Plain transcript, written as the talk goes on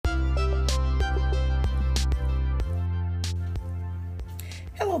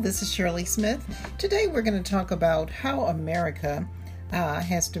Hello, this is Shirley Smith. Today we're going to talk about how America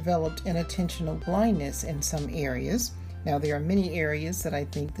has developed inattentional blindness in some areas. Now, there are many areas that I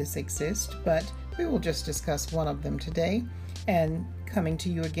think this exists, but we will just discuss one of them today. And coming to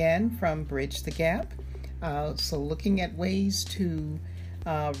you again from Bridge the Gap. So looking at ways to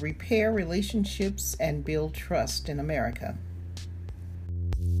repair relationships and build trust in America.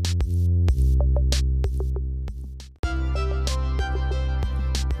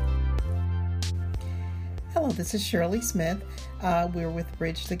 Hello, this is Shirley Smith. We're with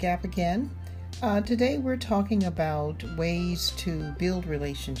Bridge the Gap again. Today we're talking about ways to build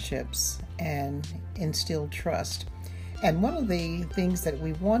relationships and instill trust. And one of the things that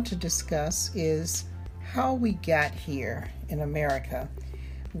we want to discuss is how we got here in America.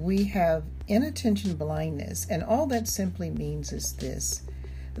 We have inattention blindness, and all that simply means is this,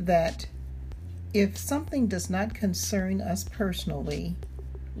 that if something does not concern us personally,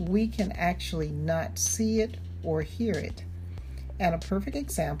 we can actually not see it or hear it. And a perfect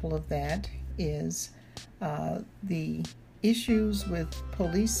example of that is the issues with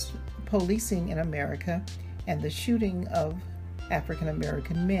policing in America and the shooting of African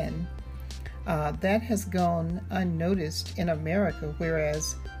American men. That has gone unnoticed in America,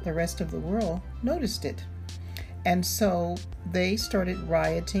 whereas the rest of the world noticed it. And so they started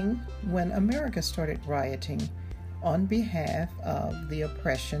rioting when America started rioting on behalf of the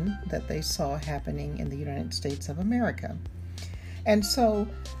oppression that they saw happening in the United States of America. And so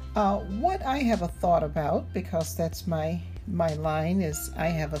what I have a thought about, because that's my line is I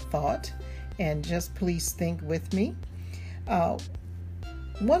have a thought, and just please think with me.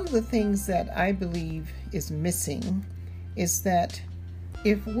 One of the things that I believe is missing is that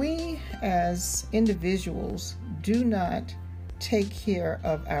if we as individuals do not take care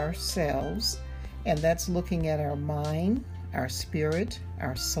of ourselves, and that's looking at our mind, our spirit,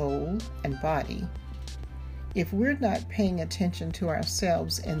 our soul, and body. If we're not paying attention to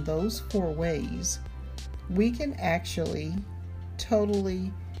ourselves in those four ways, we can actually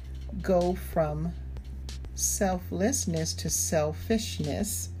totally go from selflessness to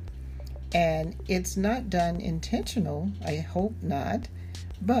selfishness. And it's not done intentional, I hope not,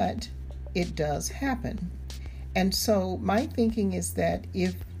 but it does happen. And so my thinking is that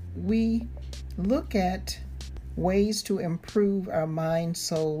if we look at ways to improve our mind,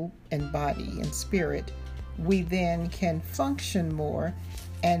 soul, and body and spirit, we then can function more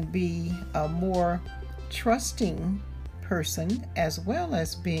and be a more trusting person, as well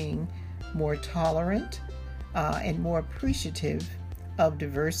as being more tolerant and more appreciative of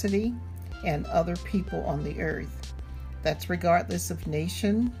diversity and other people on the earth. That's regardless of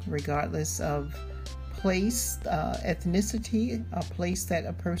nation, regardless of place, ethnicity, a place that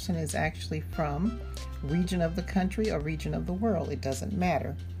a person is actually from, region of the country or region of the world. It doesn't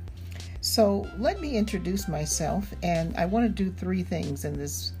matter. So let me introduce myself, and I want to do three things in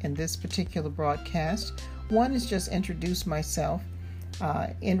this particular broadcast. One is just introduce myself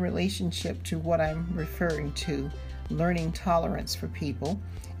in relationship to what I'm referring to, learning tolerance for people.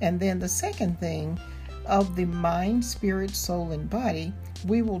 And then the second thing, of the mind, spirit, soul, and body,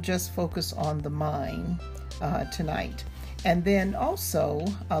 we will just focus on the mind tonight. And then also,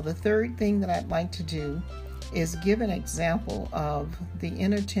 the third thing that I'd like to do is give an example of the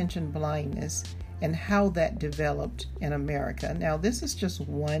inattention blindness and how that developed in America. Now, this is just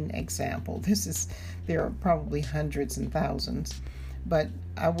one example. There are probably hundreds and thousands, but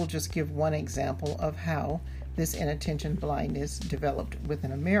I will just give one example of how this inattention blindness developed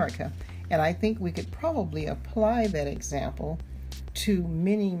within America. And I think we could probably apply that example to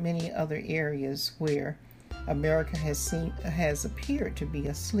many, many other areas where America has appeared to be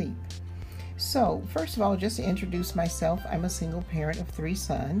asleep. So, first of all, just to introduce myself, I'm a single parent of 3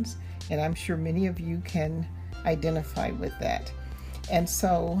 sons, and I'm sure many of you can identify with that. And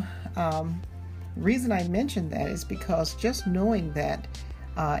so, reason I mention that is because just knowing that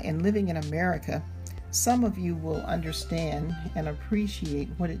and living in America, some of you will understand and appreciate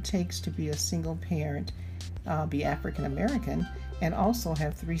what it takes to be a single parent, be African American, and also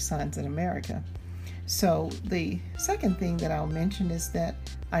have 3 sons in America. So the second thing that I'll mention is that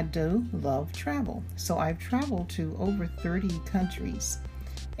I do love travel. So I've traveled to over 30 countries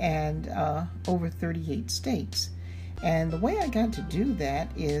and over 38 states. And the way I got to do that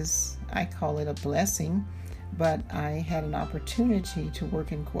is, I call it a blessing, but I had an opportunity to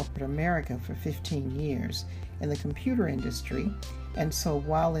work in corporate America for 15 years in the computer industry. And so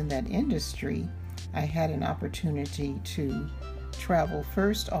while in that industry, I had an opportunity to travel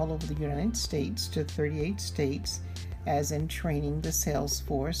first all over the United States to 38 states, as in training the sales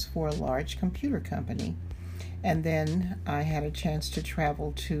force for a large computer company. And then I had a chance to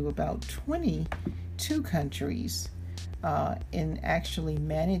travel to about 22 countries in actually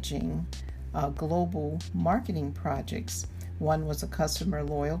managing global marketing projects. One was a customer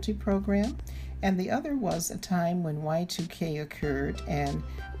loyalty program, and the other was a time when Y2K occurred, and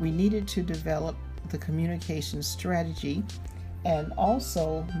we needed to develop the communication strategy and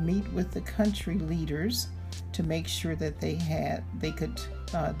also meet with the country leaders to make sure that they could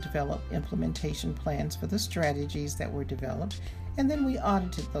develop implementation plans for the strategies that were developed. And then we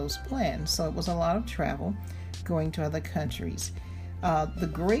audited those plans. So it was a lot of travel going to other countries. The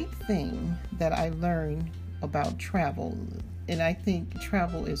great thing that I learned about travel, and I think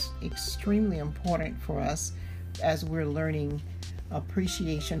travel is extremely important for us as we're learning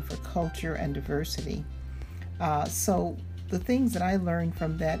appreciation for culture and diversity. So the things that I learned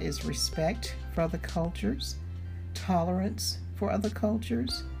from that is respect for other cultures, tolerance for other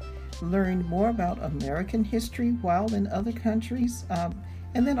cultures, learned more about American history while in other countries,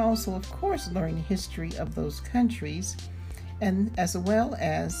 and then also, of course, learn history of those countries, and as well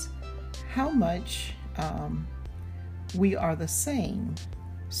as how much we are the same.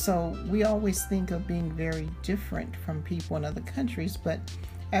 So we always think of being very different from people in other countries, but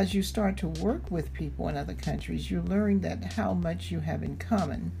as you start to work with people in other countries, you learn that how much you have in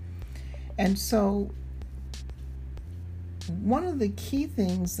common. And so one of the key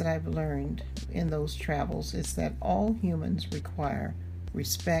things that I've learned in those travels is that all humans require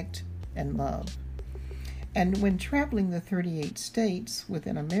respect and love. And when traveling the 38 states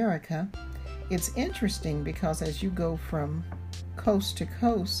within America, it's interesting because as you go from coast to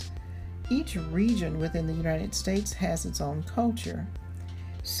coast, each region within the United States has its own culture.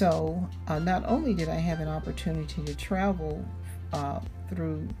 So not only did I have an opportunity to travel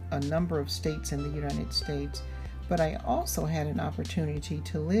through a number of states in the United States, but I also had an opportunity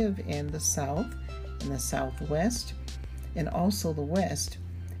to live in the South, in the Southwest, and also the West.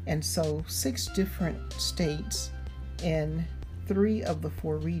 And so 6 different states in 3 of the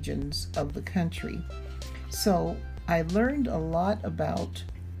 4 regions of the country. So I learned a lot about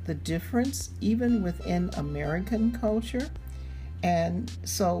the difference even within American culture, and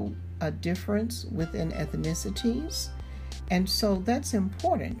so a difference within ethnicities. And so that's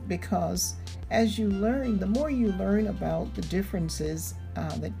important because as you learn, the more you learn about the differences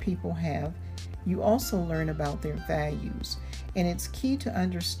that people have, you also learn about their values. And it's key to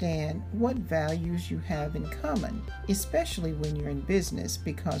understand what values you have in common, especially when you're in business,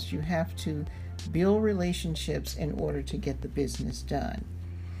 because you have to build relationships in order to get the business done.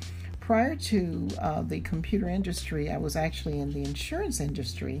 Prior to the computer industry, I was actually in the insurance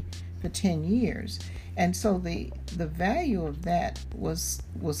industry for 10 years. And so the value of that was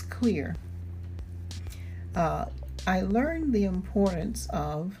clear. I learned the importance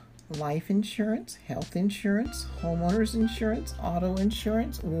of life insurance, health insurance, homeowners insurance, auto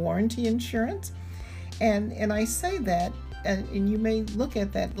insurance, warranty insurance. And I say that, and you may look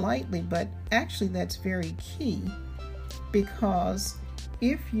at that lightly, but actually that's very key, because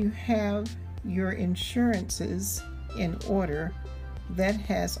if you have your insurances in order, that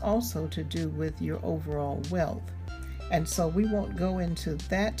has also to do with your overall wealth. And so we won't go into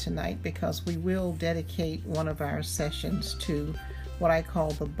that tonight because we will dedicate one of our sessions to what I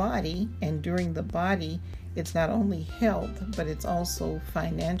call the body. And during the body, it's not only health, but it's also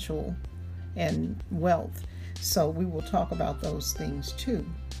financial and wealth. So we will talk about those things too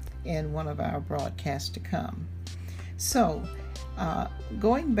in one of our broadcasts to come. So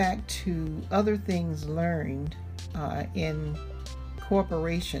going back to other things learned in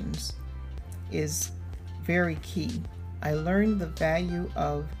corporations is very key. I learned the value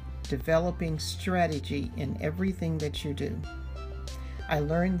of developing strategy in everything that you do. I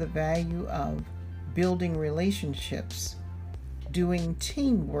learned the value of building relationships, doing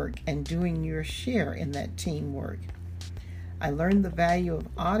teamwork, and doing your share in that teamwork. I learned the value of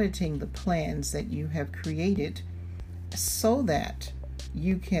auditing the plans that you have created so that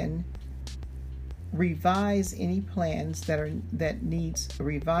you can revise any plans that needs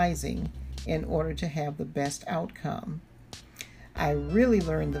revising in order to have the best outcome. I really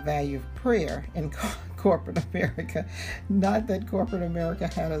learned the value of prayer in corporate America. Not that corporate America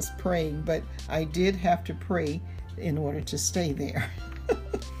had us praying, but I did have to pray in order to stay there.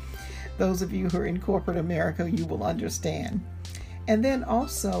 Those of you who are in corporate America, you will understand. And then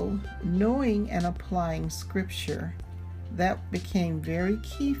also knowing and applying scripture. That became very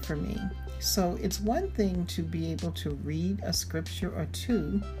key for me. So it's one thing to be able to read a scripture or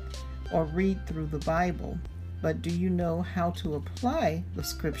two, or read through the Bible, but do you know how to apply the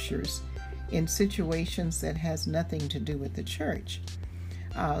scriptures in situations that has nothing to do with the church?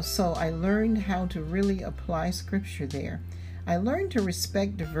 So I learned how to really apply scripture there. I learned to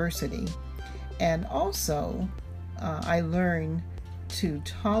respect diversity, and also I learned to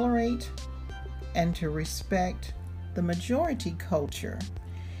tolerate and to respect the majority culture.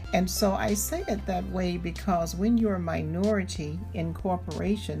 And so I say it that way because when you're a minority in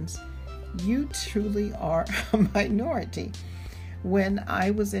corporations, you truly are a minority. When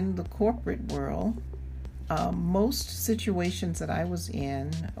I was in the corporate world, most situations that I was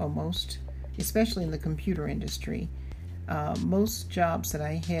in, or most, especially in the computer industry, most jobs that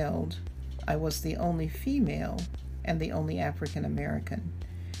I held, I was the only female and the only African American.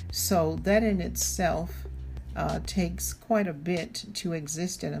 So that in itself takes quite a bit to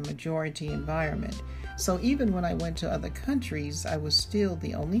exist in a majority environment. So even when I went to other countries, I was still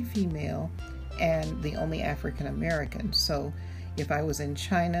the only female and the only African American. So if I was in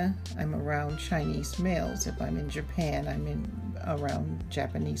China, I'm around Chinese males. If I'm in Japan, I'm around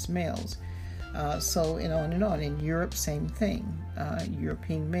Japanese males. So on and on. In Europe, same thing,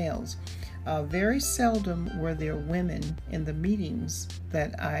 European males. Very seldom were there women in the meetings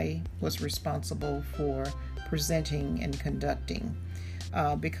that I was responsible for presenting and conducting,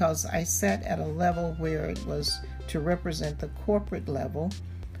 because I sat at a level where it was to represent the corporate level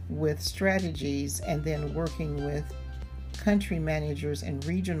with strategies and then working with country managers and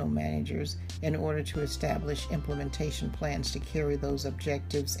regional managers in order to establish implementation plans to carry those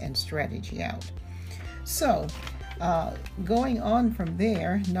objectives and strategy out. So, going on from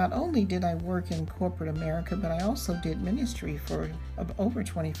there, not only did I work in corporate America, but I also did ministry for over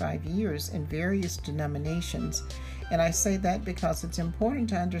 25 years in various denominations. And I say that because it's important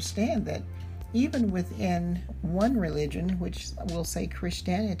to understand that even within one religion, which we'll say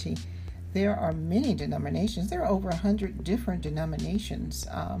Christianity, there are many denominations. There are over 100 different denominations.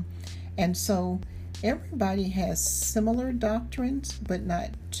 And so everybody has similar doctrines, but not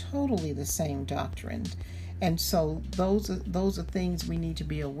totally the same doctrine. And so those are things we need to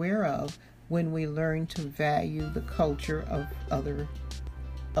be aware of when we learn to value the culture of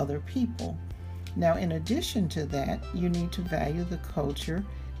other people. Now, in addition to that, you need to value the culture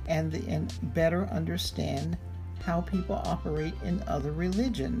and better understand how people operate in other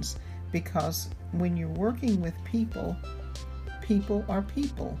religions. Because when you're working with people, people are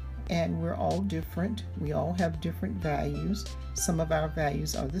people, and we're all different. We all have different values. Some of our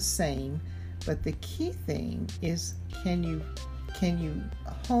values are the same, but the key thing is, can you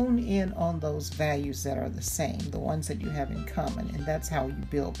hone in on those values that are the same, the ones that you have in common, and that's how you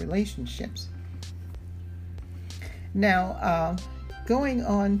build relationships. Now, going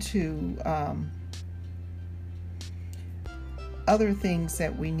on to other things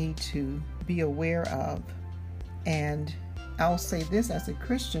that we need to be aware of, and I'll say this as a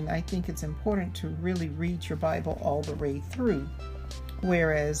Christian, I think it's important to really read your Bible all the way through,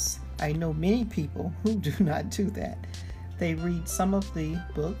 whereas I know many people who do not do that. They read some of the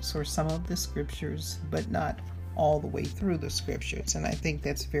books or some of the scriptures, but not all the way through the scriptures, and I think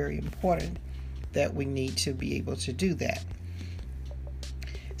that's very important that we need to be able to do that.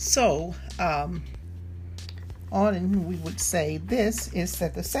 So, on we would say this is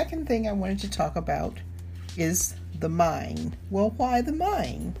that the second thing I wanted to talk about is the mind. Well, why the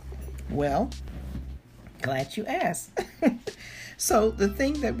mind? Well, glad you asked. So the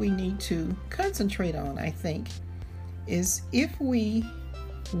thing that we need to concentrate on, I think, is if we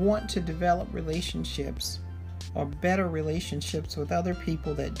want to develop relationships or better relationships with other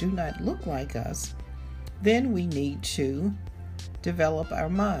people that do not look like us, then we need to develop our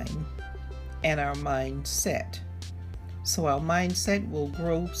mind and our mindset. So our mindset will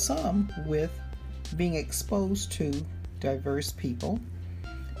grow some with being exposed to diverse people,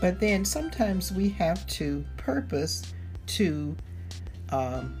 but then sometimes we have to purpose to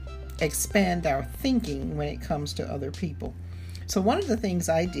expand our thinking when it comes to other people. So one of the things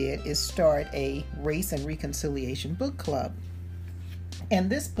I did is start a race and reconciliation book club. And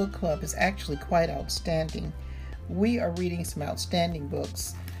this book club is actually quite outstanding. We are reading some outstanding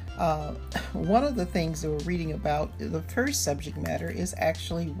books. One of the things that we're reading about, the first subject matter, is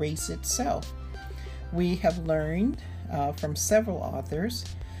actually race itself. We have learned from several authors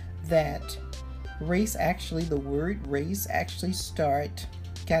that race actually, the word race actually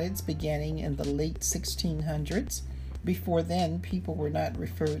got its beginning in the late 1600s. Before then, people were not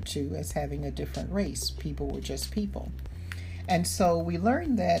referred to as having a different race. People were just people. And so we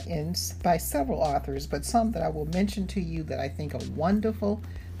learned that by several authors, but some that I will mention to you that I think are wonderful,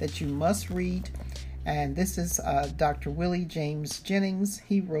 that you must read. And this is Dr. Willie James Jennings.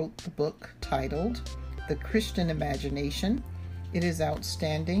 He wrote the book titled The Christian Imagination. It is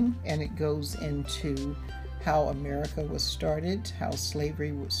outstanding, and it goes into how America was started, how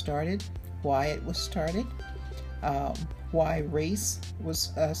slavery was started, why it was started, why race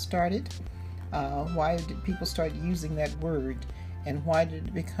was started, why did people start using that word, and why did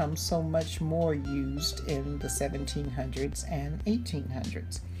it become so much more used in the 1700s and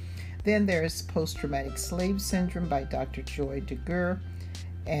 1800s. Then there's Post-Traumatic Slave Syndrome by Dr. Joy DeGuer,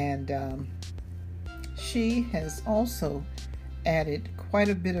 and she has also added quite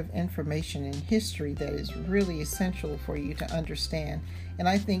a bit of information in history that is really essential for you to understand. And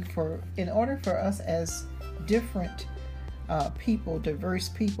I think in order for us as different people, diverse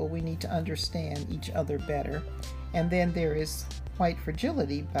people, we need to understand each other better. And then there is White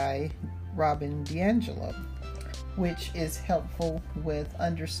Fragility by Robin DiAngelo, which is helpful with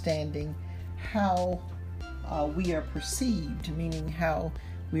understanding how we are perceived, meaning how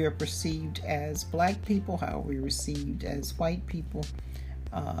we are perceived as Black people, how we're received as white people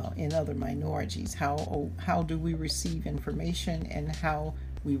in other minorities. How do we receive information and how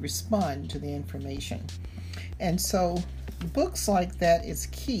we respond to the information. And so books like that is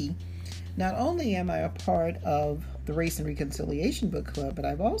key. Not only am I a part of the Race and Reconciliation Book Club, but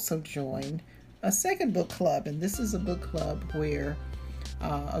I've also joined a second book club. And this is a book club where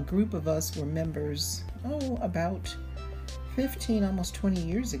a group of us were members, about 15, almost 20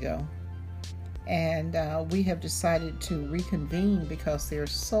 years ago. And we have decided to reconvene because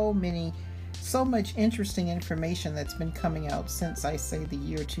there's so much interesting information that's been coming out since, I say, the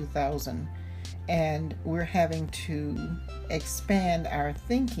year 2000. And we're having to expand our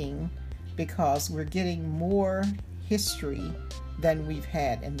thinking because we're getting more history than we've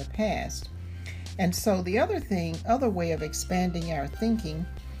had in the past. And so the other way of expanding our thinking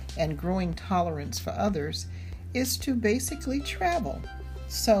and growing tolerance for others is to basically travel.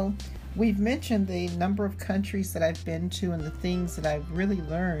 So we've mentioned the number of countries that I've been to and the things that I've really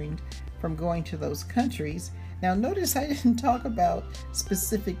learned from going to those countries. Now notice I didn't talk about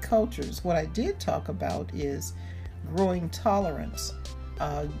specific cultures. What I did talk about is growing tolerance,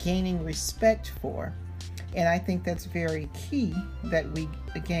 gaining respect for. And I think that's very key that we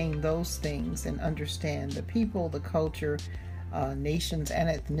gain those things and understand the people, the culture, nations, and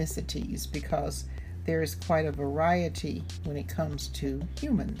ethnicities, because there's quite a variety when it comes to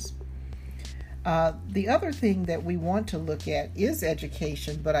humans. The other thing that we want to look at is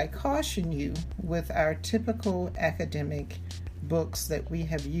education, but I caution you with our typical academic books that we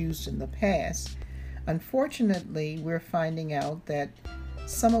have used in the past. Unfortunately, we're finding out that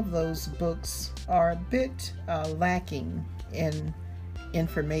some of those books are a bit lacking in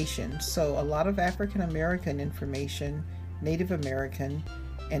information. So a lot of African American information, Native American,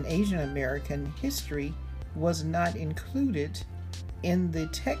 and Asian American history was not included in the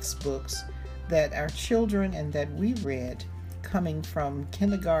textbooks that our children and that we read, coming from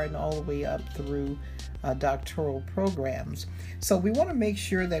kindergarten all the way up through doctoral programs. So we want to make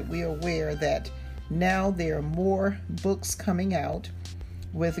sure that we're aware that now there are more books coming out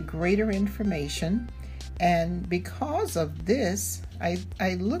with greater information. And because of this,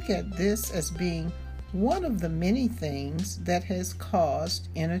 I look at this as being one of the many things that has caused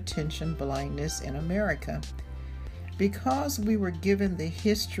inattention blindness in America. Because we were given the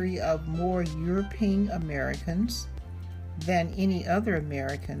history of more European Americans than any other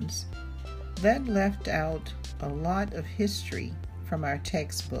Americans, that left out a lot of history from our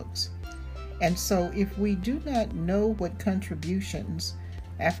textbooks. And so if we do not know what contributions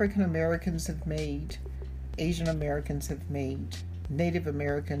African Americans have made, Asian Americans have made, Native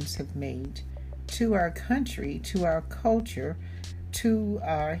Americans have made to our country, to our culture, to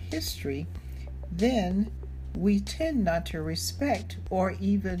our history, then we tend not to respect or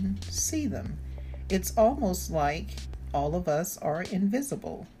even see them. It's almost like all of us are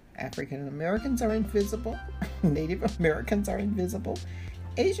invisible. African Americans are invisible, Native Americans are invisible,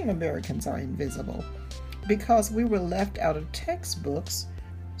 Asian Americans are invisible, because we were left out of textbooks,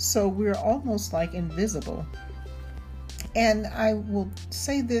 so we're almost like invisible. And I will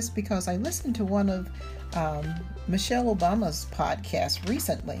say this because I listened to one of Michelle Obama's podcasts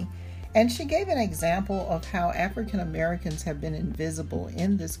recently, and she gave an example of how African Americans have been invisible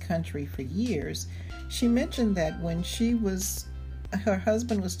in this country for years. She mentioned that when her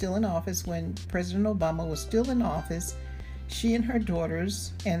husband was still in office, when President Obama was still in office, she and her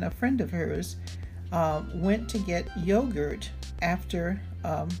daughters and a friend of hers went to get yogurt after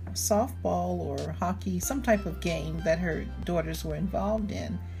softball or hockey, some type of game that her daughters were involved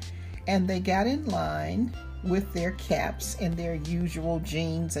in. And they got in line with their caps and their usual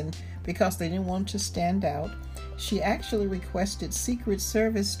jeans, and because they didn't want to stand out, she actually requested Secret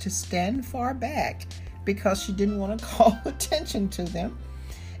Service to stand far back because she didn't want to call attention to them.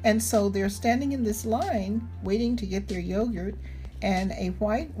 And so they're standing in this line waiting to get their yogurt, and a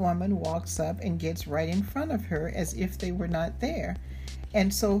white woman walks up and gets right in front of her as if they were not there.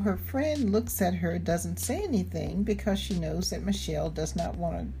 And so her friend looks at her, doesn't say anything, because she knows that Michelle does not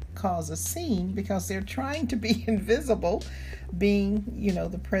want to cause a scene, because they're trying to be invisible, being,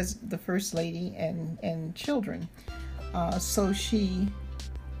 the first lady and children. So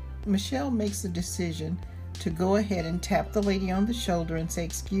Michelle makes the decision to go ahead and tap the lady on the shoulder and say,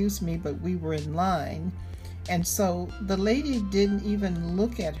 "Excuse me, but we were in line." And so the lady didn't even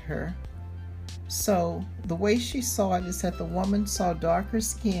look at her. So the way she saw it is that the woman saw darker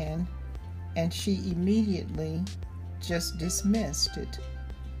skin, and she immediately just dismissed it.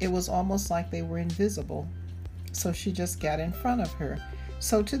 It was almost like they were invisible. So she just got in front of her.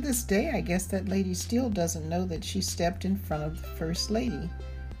 So to this day, I guess that lady still doesn't know that she stepped in front of the first lady,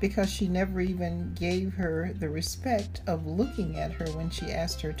 because she never even gave her the respect of looking at her when she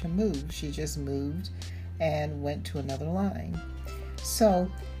asked her to move. She just moved and went to another line. So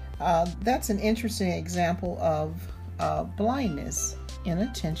that's an interesting example of blindness,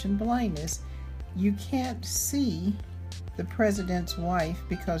 inattention blindness. You can't see the president's wife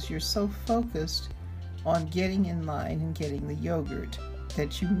because you're so focused on getting in line and getting the yogurt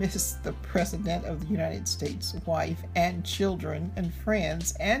that you miss the president of the United States' wife and children and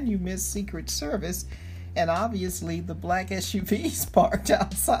friends, and you miss Secret Service and obviously the black SUVs parked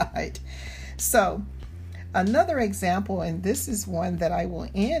outside. So another example, and this is one that I will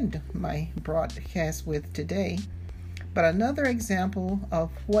end my broadcast with today, but another example of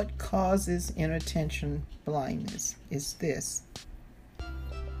what causes inattention blindness is this.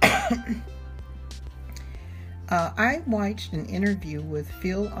 I watched an interview with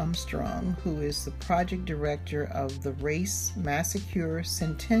Phil Armstrong, who is the project director of the Race Massacre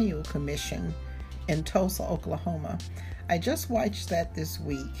Centennial Commission in Tulsa, Oklahoma. I just watched that this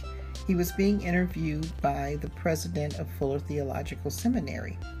week. He was being interviewed by the president of Fuller Theological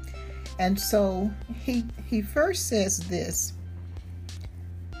Seminary. And so he first says this: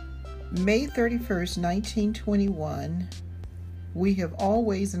 May 31st, 1921, we have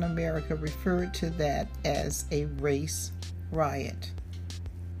always in America referred to that as a race riot.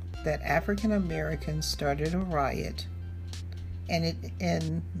 That African Americans started a riot,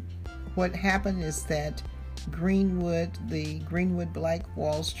 and what happened is that the Greenwood Black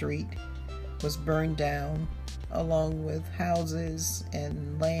Wall Street was burned down, along with houses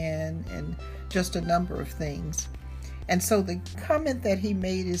and land and just a number of things. And so the comment that he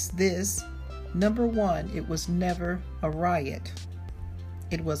made is this: number one, it was never a riot.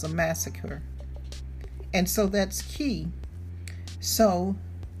 It was a massacre. And so that's key. So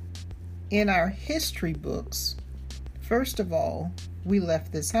in our history books, first of all, we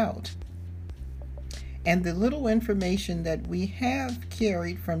left this out. And the little information that we have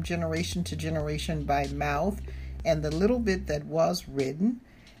carried from generation to generation by mouth, and the little bit that was written,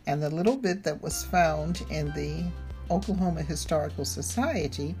 and the little bit that was found in the Oklahoma Historical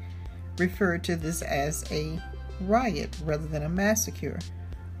Society, referred to this as a riot rather than a massacre,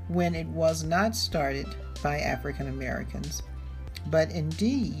 when it was not started by African Americans, but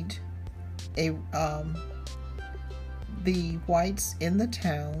indeed the whites in the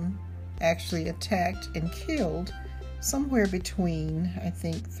town actually attacked and killed somewhere between, I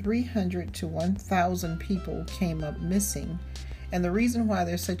think, 300 to 1,000 people came up missing. And the reason why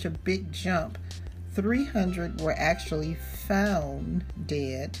there's such a big jump, 300 were actually found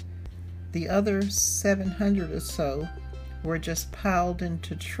dead. The other 700 or so were just piled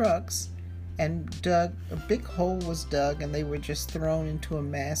into trucks and dug, a big hole was dug, and they were just thrown into a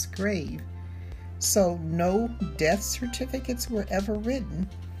mass grave. So no death certificates were ever written.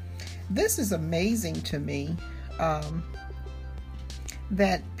 This is amazing to me,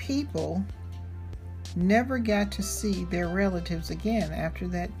 that people never got to see their relatives again after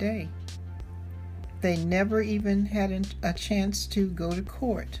that day. They never even had a chance to go to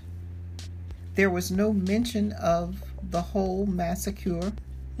court. There was no mention of the whole massacre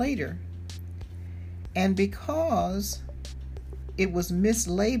later. And because it was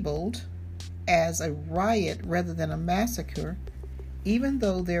mislabeled as a riot rather than a massacre, even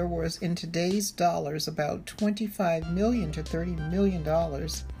though there was, in today's dollars, about $25 million to $30 million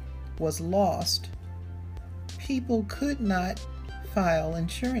was lost, people could not file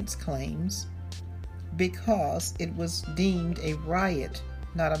insurance claims because it was deemed a riot,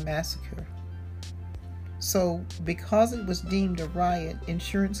 not a massacre. So because it was deemed a riot,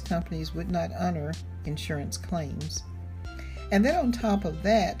 insurance companies would not honor insurance claims. And then on top of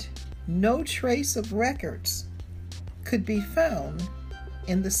that, no trace of records could be found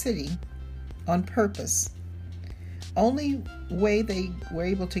in the city on purpose. Only way they were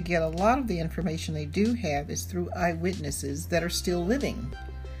able to get a lot of the information they do have is through eyewitnesses that are still living.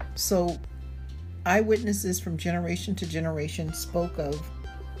 So eyewitnesses from generation to generation spoke of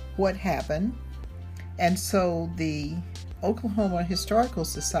what happened. And so the Oklahoma Historical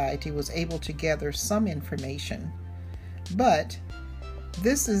Society was able to gather some information. But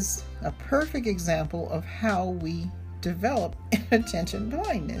this is a perfect example of how we develop inattention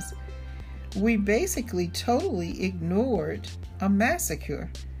blindness. We basically totally ignored a massacre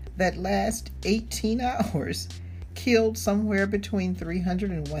that lasted 18 hours, killed somewhere between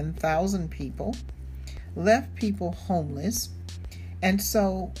 300 and 1,000 people, left people homeless, and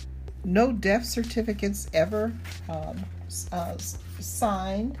so no death certificates ever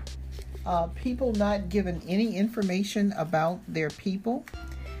signed, people not given any information about their people.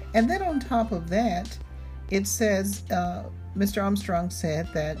 And then on top of that, it says, Mr. Armstrong said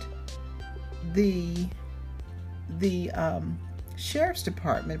that the sheriff's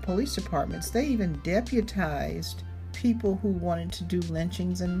department, police departments, they even deputized people who wanted to do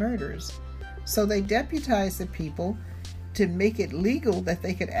lynchings and murders. So they deputized the people to make it legal that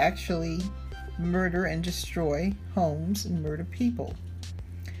they could actually murder and destroy homes and murder people.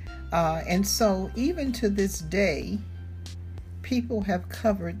 And so even to this day, people have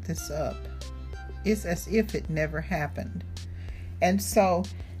covered this up. It's as if it never happened. And so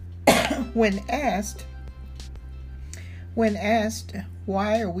when asked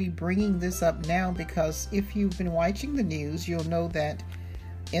why are we bringing this up now, because if you've been watching the news, you'll know that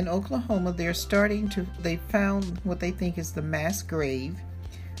in Oklahoma they found what they think is the mass grave.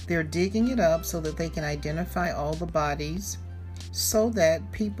 They're digging it up so that they can identify all the bodies, so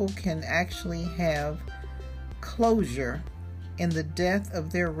that people can actually have closure in the death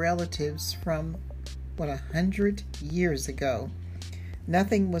of their relatives from 100 years ago.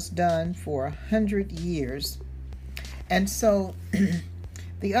 Nothing was done for 100 years. And so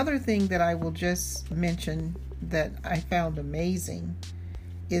the other thing that I will just mention that I found amazing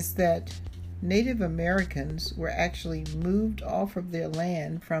is that Native Americans were actually moved off of their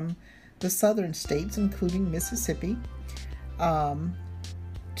land from the southern states, including Mississippi,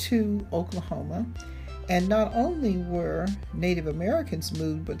 to Oklahoma. And not only were Native Americans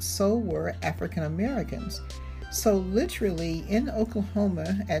moved, but so were African Americans. So literally in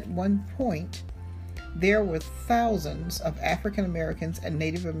Oklahoma at one point, there were thousands of African Americans and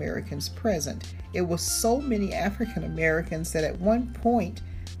Native Americans present. It was so many African Americans that at one point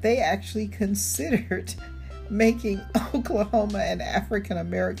they actually considered making Oklahoma an African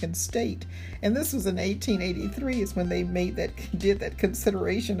American state. And this was in 1883 is when they did that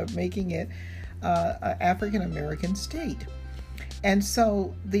consideration of making it an African American state. And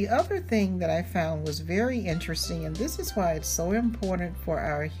so the other thing that I found was very interesting, and this is why it's so important for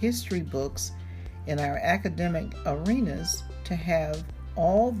our history books in our academic arenas to have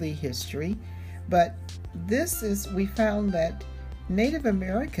all the history, but we found that Native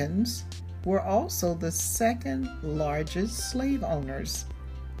Americans were also the second largest slave owners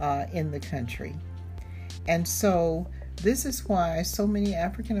in the country. And so this is why so many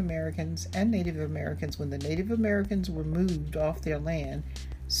African Americans and Native Americans, when the Native Americans were moved off their land,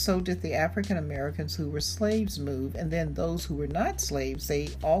 so did the African Americans who were slaves move. And then those who were not slaves, they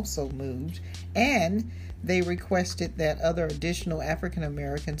also moved. And they requested that other additional African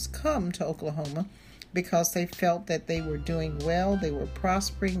Americans come to Oklahoma because they felt that they were doing well, they were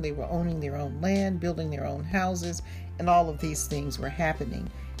prospering, they were owning their own land, building their own houses, and all of these things were happening.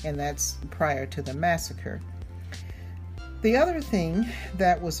 And that's prior to the massacre. The other thing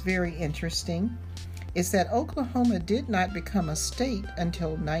that was very interesting is that Oklahoma did not become a state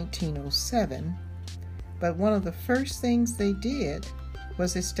until 1907, but one of the first things they did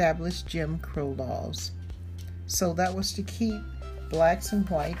was establish Jim Crow laws. So that was to keep blacks and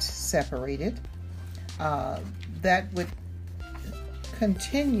whites separated. That would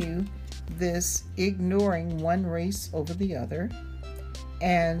continue this ignoring one race over the other.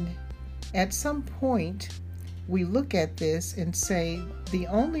 And at some point, we look at this and say the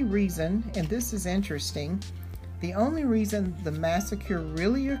only reason, and this is interesting, the only reason the massacre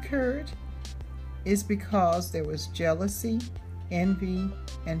really occurred is because there was jealousy, envy,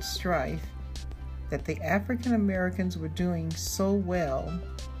 and strife, that the African Americans were doing so well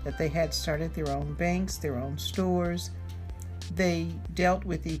that they had started their own banks, their own stores. They dealt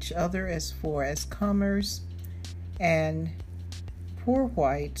with each other as far as commerce, and poor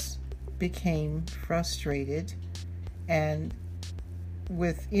whites became frustrated, and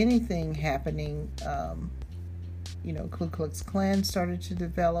with anything happening, Ku Klux Klan started to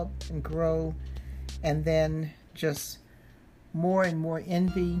develop and grow, and then just more and more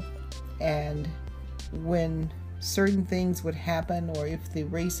envy. And when certain things would happen, or if the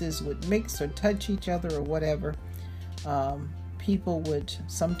races would mix or touch each other or whatever, people would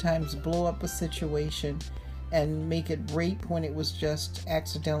sometimes blow up a situation and make it rape when it was just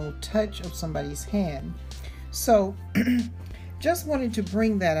accidental touch of somebody's hand. So just wanted to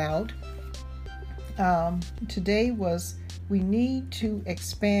bring that out. Today was, we need to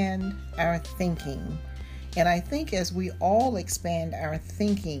expand our thinking. And I think as we all expand our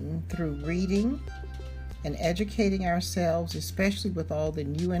thinking through reading and educating ourselves, especially with all the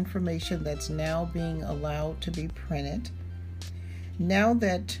new information that's now being allowed to be printed, now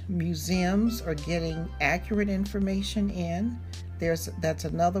that museums are getting accurate information in, that's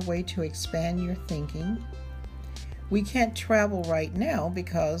another way to expand your thinking. We can't travel right now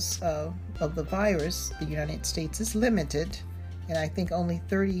because of the virus. The United States is limited, and I think only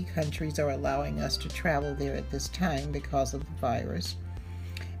 30 countries are allowing us to travel there at this time because of the virus.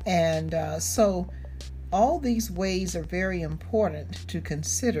 And so all these ways are very important to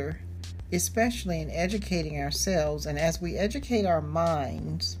consider, especially in educating ourselves. And as we educate our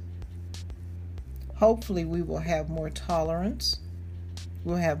minds, hopefully we will have more tolerance,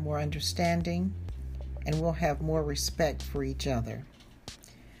 we'll have more understanding, and we'll have more respect for each other.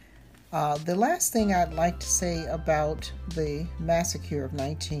 The last thing I'd like to say about the massacre of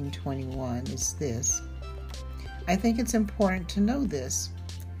 1921 is this. I think it's important to know this,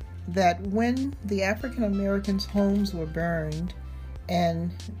 that when the African Americans' homes were burned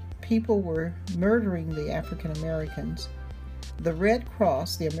and people were murdering the African Americans, the Red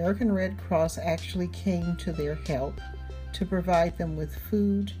Cross, the American Red Cross, actually came to their help to provide them with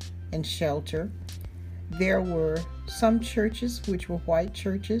food and shelter. There were some churches which were white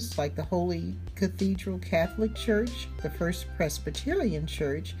churches, like the Holy Cathedral Catholic Church, the First Presbyterian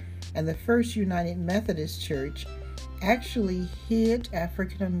Church, and the First United Methodist Church, actually hid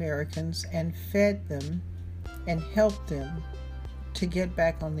African Americans and fed them and helped them to get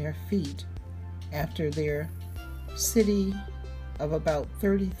back on their feet after their city of about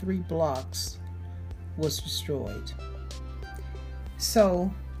 33 blocks was destroyed.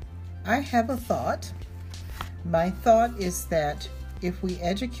 So I have a thought. My thought is that if we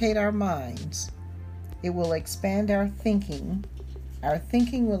educate our minds, it will expand our thinking. Our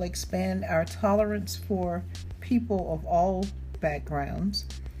thinking will expand our tolerance for people of all backgrounds.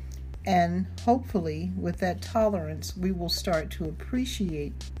 And hopefully, with that tolerance, we will start to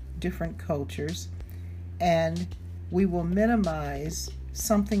appreciate different cultures, and we will minimize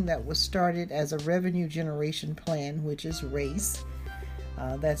something that was started as a revenue generation plan, which is race.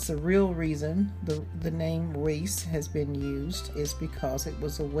 That's the real reason the name race has been used, is because it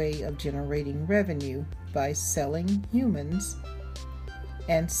was a way of generating revenue by selling humans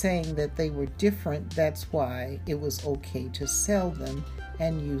and saying that they were different. That's why it was okay to sell them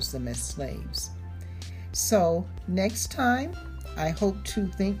and use them as slaves. So next time, I hope to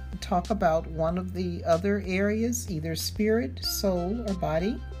talk about one of the other areas, either spirit, soul, or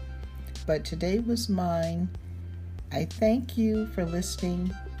body. But today was mine. I thank you for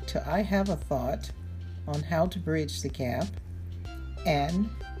listening to I Have a Thought on how to bridge the gap. And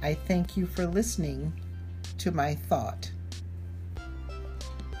I thank you for listening to my thought.